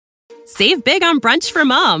Save big on brunch for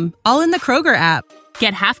mom, all in the Kroger app.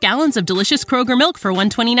 Get half gallons of delicious Kroger milk for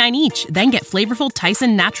 $1.29 each. Then get flavorful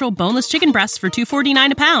Tyson natural boneless chicken breasts for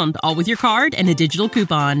 $2.49 a pound, all with your card and a digital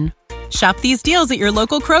coupon. Shop these deals at your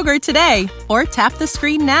local Kroger today, or tap the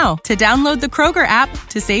screen now to download the Kroger app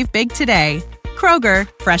to save big today. Kroger,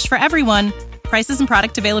 fresh for everyone. Prices and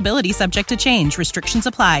product availability subject to change. Restrictions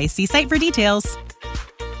apply. See site for details.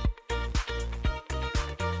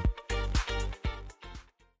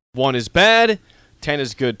 1 is bad, 10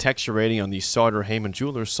 is good. Texture rating on the Sauter Heyman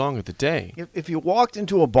Jewelers song of the day. If you walked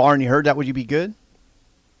into a bar and you heard that, would you be good?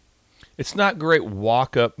 It's not great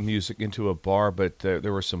walk-up music into a bar, but there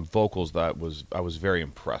were some vocals that I was very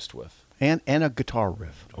impressed with. And a guitar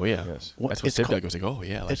riff. Oh, yeah. Yes. That's what Sid Doug was like, oh,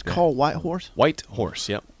 yeah. It's called White Horse? White Horse,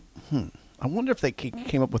 yep. I wonder if they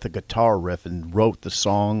came up with a guitar riff and wrote the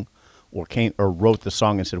song or wrote the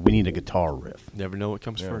song and said, we need a guitar riff. Never know what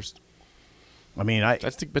comes first. I mean,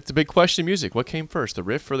 that's the big question in music. What came first, the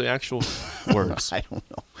riff or the actual words? I don't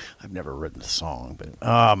know. I've never written a song, but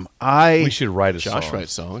we should write a song. Josh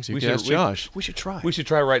writes songs. You can ask Josh. We should try. We should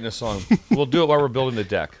try writing a song. We'll do it while we're building the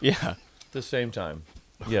deck. Yeah. At the same time.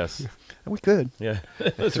 Yes. We could. Yeah.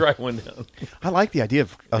 Let's write one down. I like the idea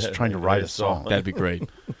of us trying to write a song. That'd be great.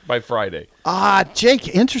 By Friday. Jake,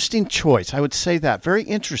 interesting choice. I would say that. Very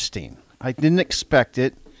interesting. I didn't expect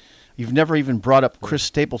it. You've never even brought up Chris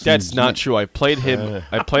Stapleton. That's not true. I played him.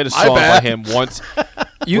 I played a song by him once.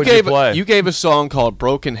 You gave a song called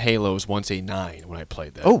 "Broken Halos" once a 9 when I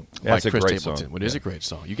played that. Oh, that's Chris a great Stapleton. song. It is a great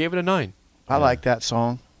song. You gave it a 9. I like that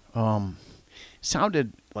song.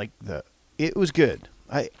 Sounded like it was good.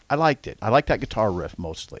 I liked it. I like that guitar riff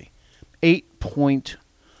mostly.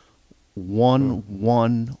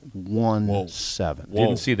 8.1117.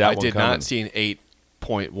 Didn't see that one coming. I did not see an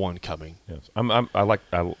 8.1 coming. Yes.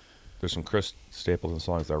 There's some Chris Stapleton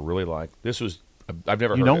songs that I really like. This was I've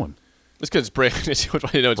never heard it. You know him. It's because it's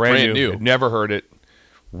brand new. Never heard it.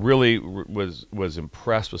 Really was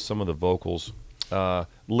impressed with some of the vocals.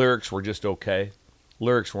 Lyrics were just okay.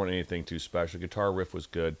 Lyrics weren't anything too special. Guitar riff was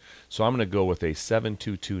good. So I'm going to go with a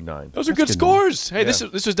 7229. Those are good scores. Hey, this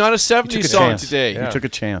was not a 70s song today. You took a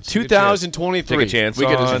chance. 2023. Take a chance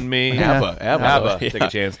on me. ABBA. Take a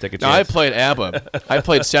chance. No, I played ABBA. I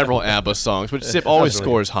played several ABBA songs, which Zip always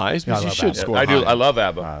scores high. You should score high. I love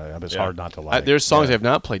ABBA. It's hard not to like. There's songs I have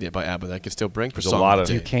not played yet by ABBA that I could still bring for songs.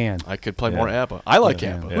 You can. I could play more ABBA. I like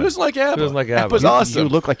ABBA. Who doesn't like ABBA? Who doesn't like ABBA? ABBA's awesome. You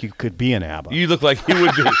look like you could be an ABBA. You look like you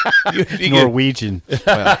would be. Norwegian.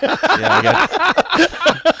 I got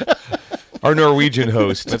our Norwegian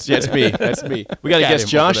host. That's me. That's me. We got to guess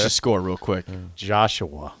Josh's score real quick.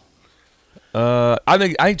 Joshua. I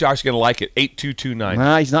think Josh is going to like it. 8229.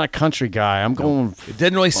 Nah, he's not a country guy. I'm going. It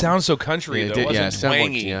didn't really sound so country. It though. It wasn't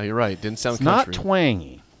twangy. Yeah, you're right. Didn't sound It's country. not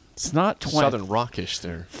twangy. It's not twangy. Southern rockish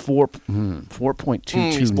there.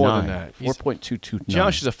 4.229. He's more than that. 4.229.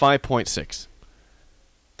 Josh is a 5.6.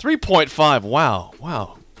 3.5. Wow.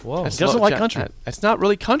 Whoa. He doesn't like country. That's not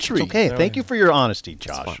really country. It's okay. Thank you for your honesty,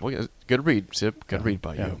 Josh. Good read, Zip. Good read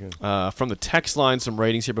by you. From the text line, some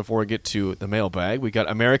ratings here before we get to the mailbag. We got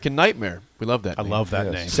American Nightmare. We love that. I love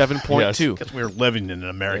that name. 7.2. Because we're living in an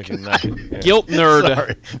American nightmare. Guilt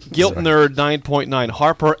Nerd. Guilt Nerd 9.9.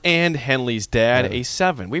 Harper and Henley's dad a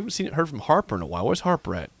 7. We haven't heard from Harper in a while. Where's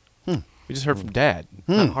Harper at? We just heard from Dad,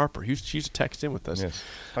 not Harper. She used to text in with us. Yes.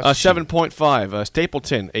 7.5.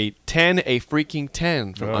 Stapleton, a 10, a freaking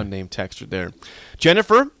 10 from unnamed texter there.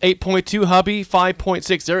 Jennifer, 8.2. Hubby,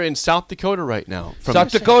 5.6. They're in South Dakota right now. South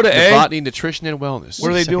Dakota, Botany, Nutrition, and Wellness.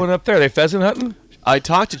 What are they doing up there? Are they pheasant hunting? I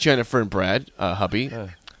talked to Jennifer and Brad, hubby.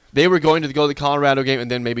 They were going to go to the Colorado game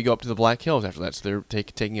and then maybe go up to the Black Hills after that. So they're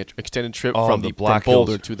taking an extended trip from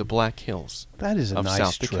Boulder to the Black Hills. That is a nice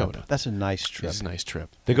South trip. Dakota. That's a nice trip. It's a nice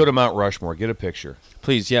trip. They go to Mount Rushmore. Get a picture.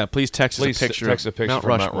 Please text us a picture. Text a picture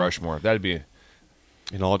from Mount Rushmore. That'd be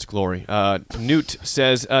in all its glory. Newt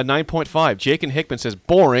says 9.5. Jake and Hickman says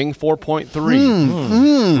boring,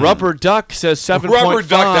 4.3. Rubber Duck says 7.5. Rubber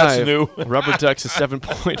Duck, that's new. Rubber Duck says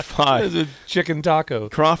 7.5. It's a chicken taco.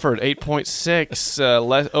 Crawford,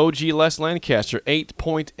 8.6. OG Les Lancaster,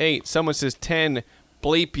 8.8. Someone says 10.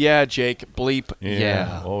 Bleep, yeah, Jake. Bleep,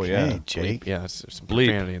 yeah. Oh, yeah. Hey, Jake. Bleep, yeah, there's some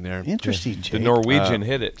profanity in there. Interesting, Jake. The Norwegian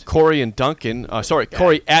hit it. Corey and Duncan.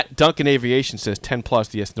 Corey at Duncan Aviation says 10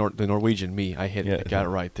 plus. Yes, the Norwegian. Me, I hit it. I got it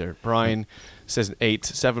right there. Brian says an 8,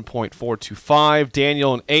 7.425.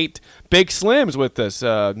 Daniel an 8. Big Slim's with us,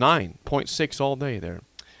 9.6 all day there.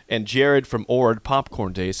 And Jared from Ord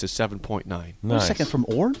Popcorn Days says 7.9. Wait a second, from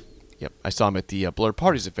Ord? Yep, I saw him at the Blur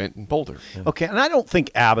Parties event in Boulder. Okay, and I don't think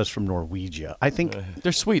ABBA's from Norwegia. I think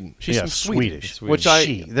they're Sweden. She's from Swedish. Which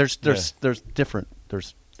there's different.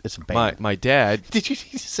 There's It's a band. My dad. Did you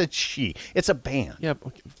said she? It's a band. Yeah,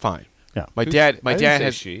 okay, fine. Yeah. My dad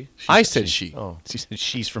has. She. I said she. Oh. She said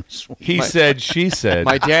she's from Sweden. He said, she said.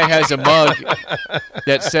 My dad has a mug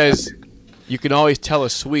that says, "You can always tell a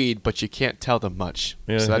Swede, but you can't tell them much."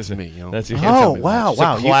 Yeah, so that's me. You know? That's you can't tell me wow, much.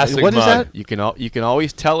 wow. It's a classic What is mug. that? You can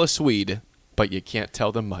always tell a Swede, but you can't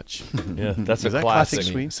tell them much. Yeah, that's Is a that classic.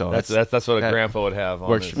 classic Swede? So That's what a that grandpa would have on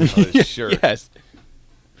works his, for me. on his shirt. Yes.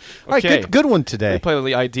 All right, Okay. good one Let today. me play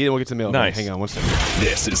the ID and we'll get to the mail. Nice. Hang on one second.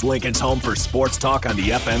 This is Lincoln's home for sports talk on the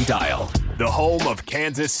FM dial. The home of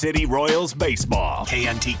Kansas City Royals baseball.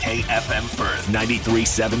 KNTK FM Firth,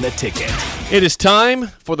 93.7 The Ticket. It is time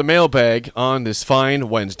for the mailbag on this fine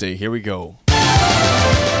Wednesday. Here we go.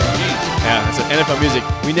 Yeah, it's NFL music.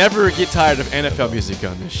 We never get tired of NFL music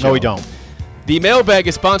on this show. No, we don't. The mailbag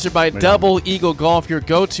is sponsored by Double Eagle Golf, your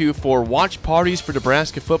go-to for watch parties for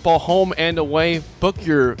Nebraska football, home and away. Book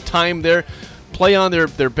your time there. Play on their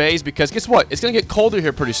bays because guess what? It's going to get colder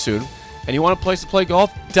here pretty soon. And you want a place to play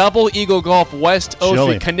golf? Double Eagle Golf, West O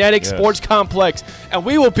Chilly. Street, Kinetic Yes. Sports Complex. And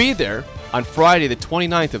we will be there on Friday, the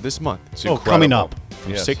 29th of this month It's coming incredible. up.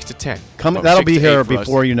 from Yes. 6 to 10. Come, From that'll 6 be to here 8 for us.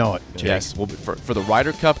 before you know it. Jake. Yes, we'll be for the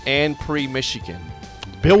Ryder Cup and pre-Michigan.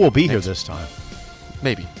 Bill will be here this time.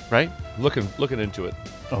 Maybe, right? Looking into it.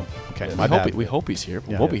 Oh, okay. We My hope, bad. we hope he's here.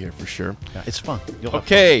 Yeah. We'll be here for sure. Yeah, it's fun. You'll have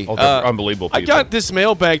Okay. Oh, they're unbelievable I people. got this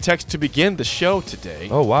mailbag text to begin the show today.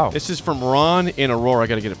 Oh, wow. This is from Ron in Aurora. I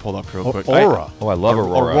got to get it pulled up real fun. quick. Aura. Oh, I love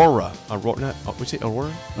Aurora. Aurora. Not, what's it?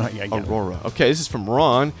 Aurora? Yeah, yeah. Aurora. Okay, this is from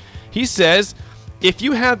Ron. He says, if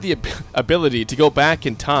you had the ability to go back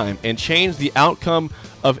in time and change the outcome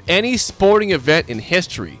of any sporting event in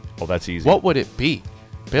history, Oh, that's easy. what would it be?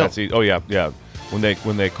 Bill. That's easy. Oh, yeah. When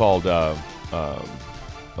they called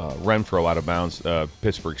Renfro out of bounds,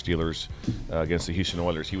 Pittsburgh Steelers against the Houston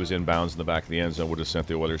Oilers, he was in bounds in the back of the end zone, would have sent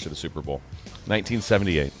the Oilers to the Super Bowl.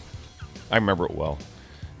 1978. I remember it well.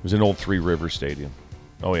 It was in old Three Rivers Stadium.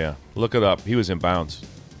 Oh, yeah. Look it up. He was in bounds.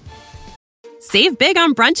 Save big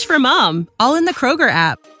on brunch for mom, all in the Kroger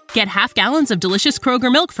app. Get half gallons of delicious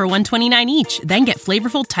Kroger milk for $1.29 each. Then get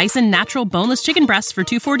flavorful Tyson natural boneless chicken breasts for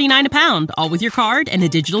 $2.49 a pound, all with your card and a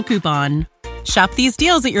digital coupon. Shop these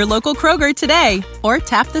deals at your local Kroger today, or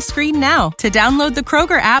tap the screen now to download the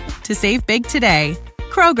Kroger app to save big today.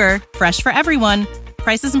 Kroger, fresh for everyone.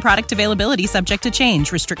 Prices and product availability subject to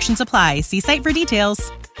change. Restrictions apply. See site for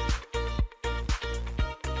details.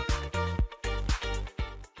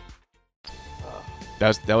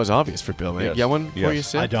 That was obvious for Bill. Yes. You got one Yes. for you,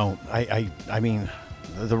 Sid? I don't. I mean,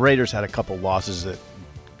 the Raiders had a couple losses that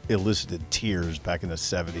elicited tears back in the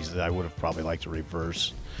 70s that I would have probably liked to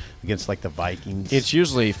reverse against, like, the Vikings. It's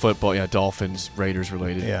usually football, Dolphins, Raiders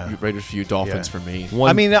related. Yeah. Raiders for you, Dolphins Yeah. for me.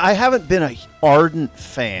 I mean, I haven't been an ardent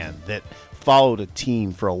fan that followed a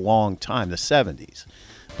team for a long time, the 70s.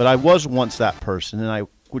 But I was once that person, and I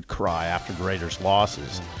would cry after the Raiders'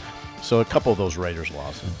 losses. So a couple of those Raiders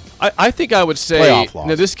losses. I think I would say Playoff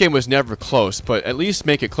loss. this game was never close, but at least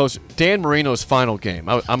make it close. Dan Marino's final game.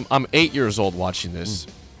 I'm 8 years old watching this.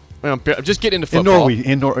 I'm just getting into football.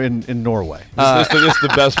 In Norway. This is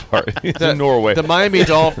the best part. He's in Norway. The Miami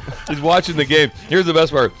Dolphins. He's watching the game. Here's the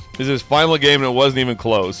best part. This is his final game, and it wasn't even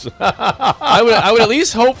close. I would at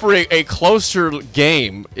least hope for a closer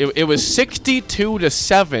game. It was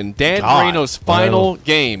 62-7. Dan God. Marino's final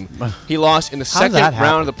game. He lost in the How did second that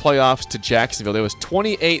round of the playoffs to Jacksonville. It was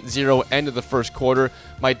 28-0 end of the first quarter.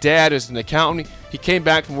 My dad is an accountant. He came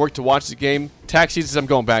back from work to watch the game. Taxi says I'm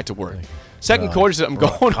going back to work. Second quarter says I'm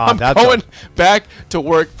going back to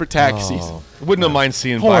work for taxis. Wouldn't have mind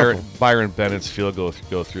seeing Horrible. Byron Bennett's field go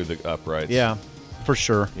through the uprights. Yeah, for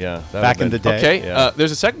sure. Yeah. that'd Back have in the been- day. Okay, Yeah. there's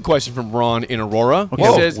a second question from Ron in Aurora. He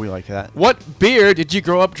Whoa, says, we like that. what beer did you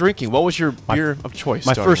grow up drinking? What was your beer of choice?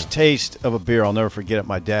 My starting first out? taste of a beer, I'll never forget it.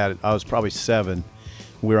 My dad, I was probably 7.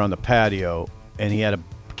 We were on the patio, and he had a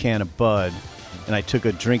can of Bud, and I took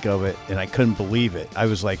a drink of it, and I couldn't believe it. I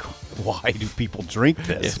was like, why do people drink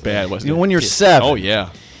this? It's bad, wasn't You it? know, when you're 7. Oh, yeah.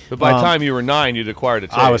 But by the time you were 9, you'd acquired a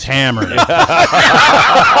taste. I was hammered.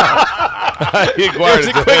 You acquired It was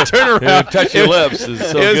a quick turnaround. Touch your lips is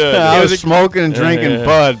so It was- good. I It was was a- smoking and drinking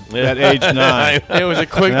Bud at age 9. It was a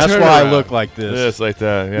quick And that's turnaround. why I look like this. Yes, like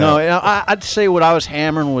that. Yeah. No, you know, I'd say what I was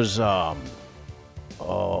hammering was,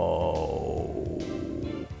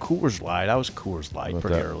 Coors Light. I was Coors Light About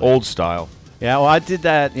pretty that. early. Old style. Yeah, well, I did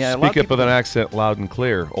that. Yeah, a lot Speak of up with an accent loud and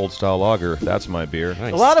clear. Old style lager. That's my beer.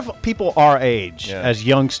 Nice. A lot of people our age Yeah. as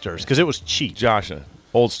youngsters, because it was cheap. Josh,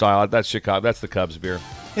 old style. That's Chicago. That's the Cubs beer.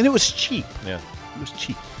 And it was cheap. Yeah. It was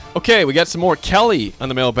cheap. Okay, we got some more. Kelly on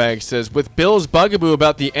the mailbag says, with Bill's bugaboo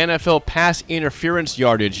about the NFL pass interference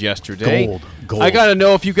yardage yesterday, Gold. I got to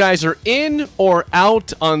know if you guys are in or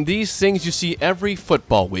out on these things you see every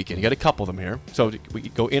football weekend. You got a couple of them here, so we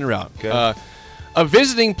can go in or out. Okay. A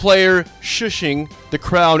visiting player shushing the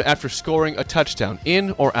crowd after scoring a touchdown.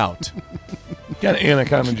 In or out? I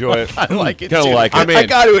kind of enjoy it. I like it, Kind of too. like it. I'm in. I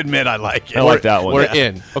got to admit, I like it. I like that one. We're Yeah.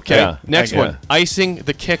 in. Okay, Yeah. next Yeah. one. Icing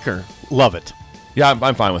the kicker. Love it. Yeah,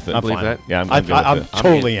 I'm fine with it. Believe fine. that? Yeah, I'm good with I'm it.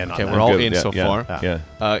 totally in. Okay, on we're that. all Good. in Yeah, so yeah, far.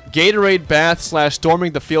 Yeah. Gatorade bath /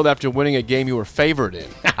 storming the field after winning a game you were favored in.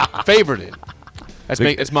 Favored in.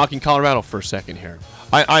 That's mocking Colorado for a second here.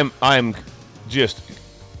 I'm just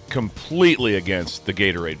completely against the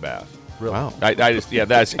Gatorade bath. Really? Wow.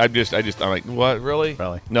 I'm like, what, really?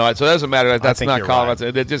 Really? No, so it doesn't matter. That's think not you're Colorado.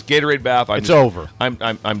 It's just Gatorade bath. It's over. I'm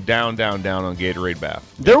down on Gatorade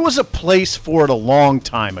bath. There was a place for it a long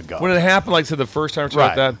time ago. When it happened, like I said, the first time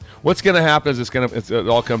Right. about that, what's going to happen is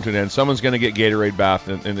it'll all come to an end. Someone's going to get Gatorade bath,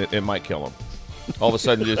 and it might kill them. All of a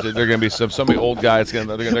sudden, they're going to be somebody old guy. They're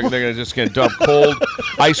going to just dump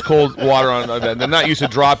ice cold water on them. They're not used to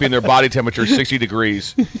dropping their body temperature 60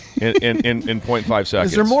 degrees in 0.5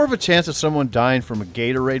 seconds. Is there more of a chance of someone dying from a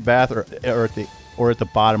Gatorade bath or at the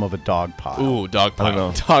bottom of a dog pile? Ooh, dog I don't pile.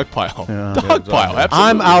 know. Dog pile. Dog pile. Absolutely.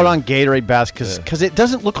 I'm out on Gatorade baths because it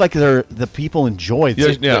doesn't look like the people enjoy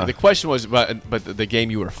this. Yeah. The question was about the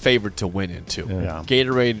game you were favored to win into. Yeah.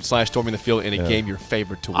 Gatorade / storming the field in a game you're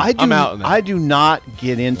favored to win. I'm out on that. I do not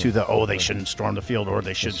get into they shouldn't storm the field or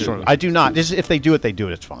they should storm. I do not. If they do it, they do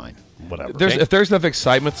it. It's fine. Whatever. If there's enough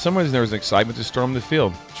excitement, some reason there's an excitement to storm the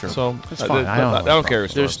field. Sure. So It's fine. I don't care.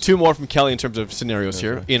 There's two more from Kelly in terms of scenarios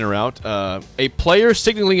here, in or out. A player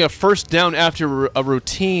signaling a first down after a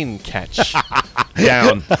routine catch.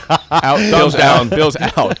 down. Out. Bill's down. Bill's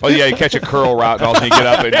out. Oh yeah, you catch a curl route and all of a sudden you get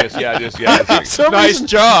up and just Nice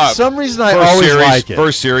job. Some reason I First always series, like it.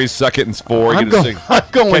 First series, 2nd and 4. I'm, Get a I'm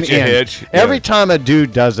going catch a in. hitch. Every Yeah. time a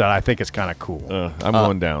dude does that, I think it's kind of cool. I'm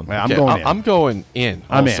going down. Yeah, I'm Okay, going in. I'm going in.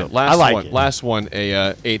 I'm also. in. Last I like one. it. Last one.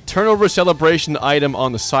 A turnover celebration item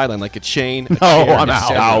on the sideline, like a chain. A No, chair, I'm a out.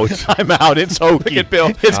 sandwich. I'm out. It's hokey. at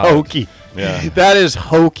Bill. It's hokey. Yeah. That is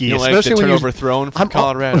hokey. You know, like especially the when turnover throne from I'm-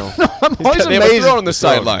 Colorado. I'm always They have a amazed throne on the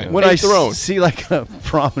sideline. when Hey, I throne. see like a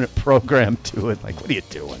prominent program to it. Like, what are you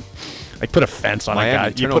doing? Like, put a fence on Miami a guy.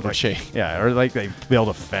 You turnover put like, chain. Yeah, or like they build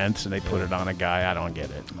a fence and they put it on a guy. I don't get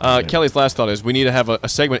it. Kelly's last thought is we need to have a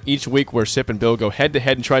segment each week where Sip and Bill go head to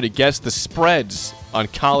head and try to guess the spreads on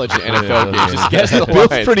college and NFL games. Just guess the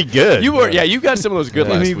Bill's line. pretty good. You were, you got some of those good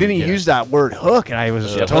last week. Then he yeah. used that word hook, and I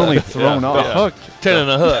was totally thrown off. The hook. 10 and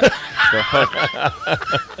a hook.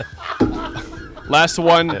 Last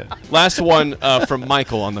one from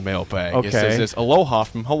Michael on the mailbag. Okay. It says this, Aloha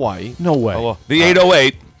from Hawaii. No way. The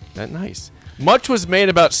 808. That nice. Much was made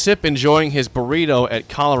about Sip enjoying his burrito at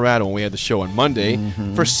Colorado when we had the show on Monday.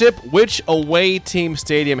 Mm-hmm. For Sip, which away team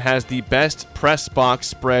stadium has the best press box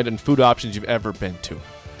spread and food options you've ever been to?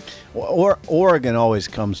 Oregon always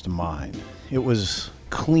comes to mind. It was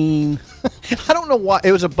clean. I don't know why.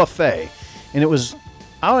 It was a buffet, and it was.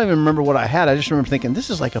 I don't even remember what I had. I just remember thinking,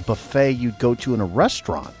 this is like a buffet you'd go to in a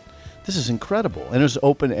restaurant. This is incredible. And it was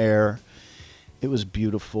open air. It was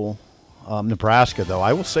beautiful. Nebraska, though,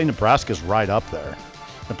 I will say Nebraska's right up there.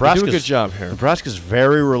 You do a good job here. Nebraska's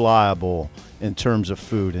very reliable in terms of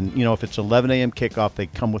food. And, you know, if it's 11 a.m. kickoff, they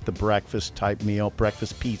come with the breakfast type meal,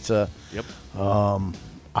 breakfast pizza. Yep.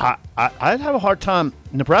 I'd have a hard time.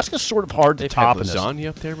 Nebraska's sort of hard to They've top had in this. lasagna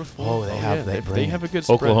up there before. Oh, they have. Yeah, They they bring- have a good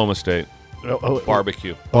spread. Oklahoma State.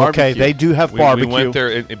 Barbecue. Okay, Barbecue. they do have We barbecue. went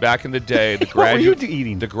there back in the day. The What were you graduate,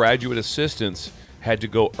 eating? The graduate assistants had to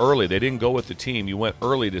go early. They didn't go with the team. You went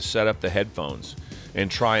early to set up the headphones and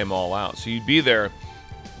try them all out. So you'd be there.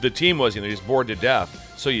 The team was, you know, just bored to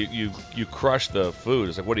death. So you crush the food.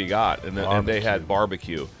 It's like, what do you got? And they had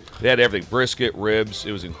barbecue. They had everything: brisket, ribs.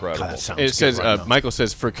 It was incredible. God, that sounds It good says, right now. Michael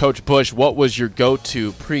says, for Coach Bush, what was your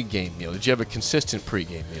go-to pregame meal? Did you have a consistent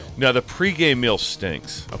pregame meal? Now the pregame meal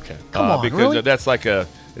stinks. Okay. Come on, because really? that's like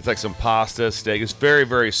it's like some pasta, steak. It's very,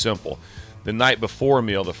 very simple. The night before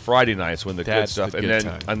meal, the Friday nights when the good That's stuff, the and good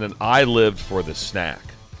then time. I lived for the snack.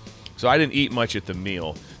 So I didn't eat much at the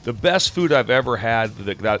meal. The best food I've ever had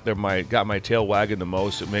that got my tail wagging the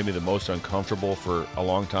most, it made me the most uncomfortable for a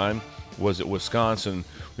long time, was at Wisconsin.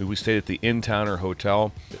 We stayed at the In-Towner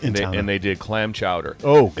Hotel, and they did clam chowder.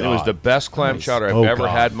 Oh, And it was God. the best clam chowder I've Oh, ever God.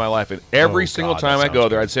 had in my life. And every Oh, single God, time that I go sounds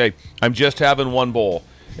there, good. I'd say, I'm just having one bowl.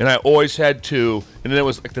 And I always had 2, and then it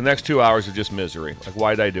was like the next 2 hours of just misery. Like,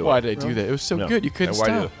 why did I do it? Why did I do that? It was so good. You couldn't why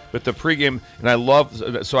stop. But the pregame, and I love,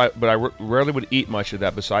 but I rarely would eat much of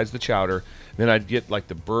that besides the chowder. Then I'd get like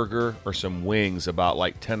the burger or some wings about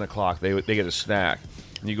like 10 o'clock. They get a snack,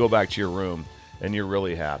 and you go back to your room. And you're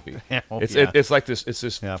really happy. It's like this. It's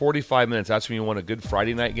this 45 minutes. That's when you want a good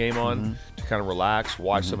Friday night game on to kind of relax,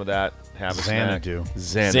 watch some of that, have a Xanadu.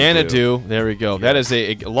 snack. Xanadu. There we go. Yeah. That is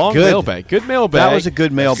a long Good. mailbag. Good mailbag. That was a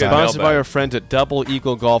good mailbag. Sponsored by our friends at Double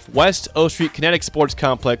Eagle Golf, West O Street Kinetic Sports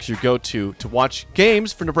Complex. Your go-to to watch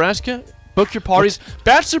games for Nebraska. Book your parties.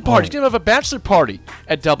 Bachelor parties. You can have a bachelor party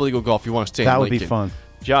at Double Eagle Golf. If you want to stay. That in would Lincoln. be fun.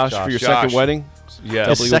 Josh, for your second wedding. Yeah,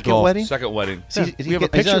 His second wedding. Second wedding. See, we have a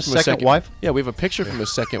picture his from his second wife. Yeah, we have a picture from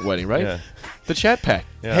his second wedding, right? Yeah. The chat pack.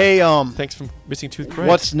 Yeah. Hey, Thanks for missing tooth grade.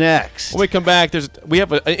 what's next? When we come back, we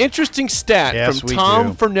have an interesting stat Yes, from we Tom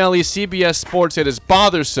do. Fernelli, CBS Sports, that is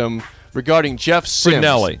bothersome regarding Jeff Sims.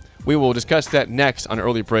 Fernelli. We will discuss that next on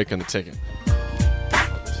Early Break on the Ticket.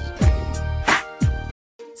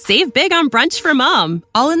 Save big on brunch for mom,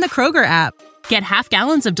 all in the Kroger app. Get half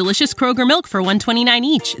gallons of delicious Kroger milk for $1.29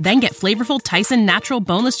 each. Then get flavorful Tyson natural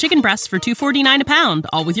boneless chicken breasts for $2.49 a pound,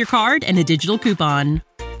 all with your card and a digital coupon.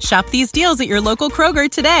 Shop these deals at your local Kroger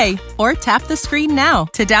today, or tap the screen now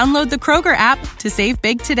to download the Kroger app to save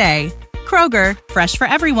big today. Kroger, fresh for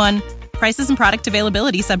everyone. Prices and product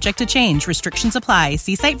availability subject to change. Restrictions apply.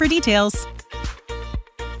 See site for details.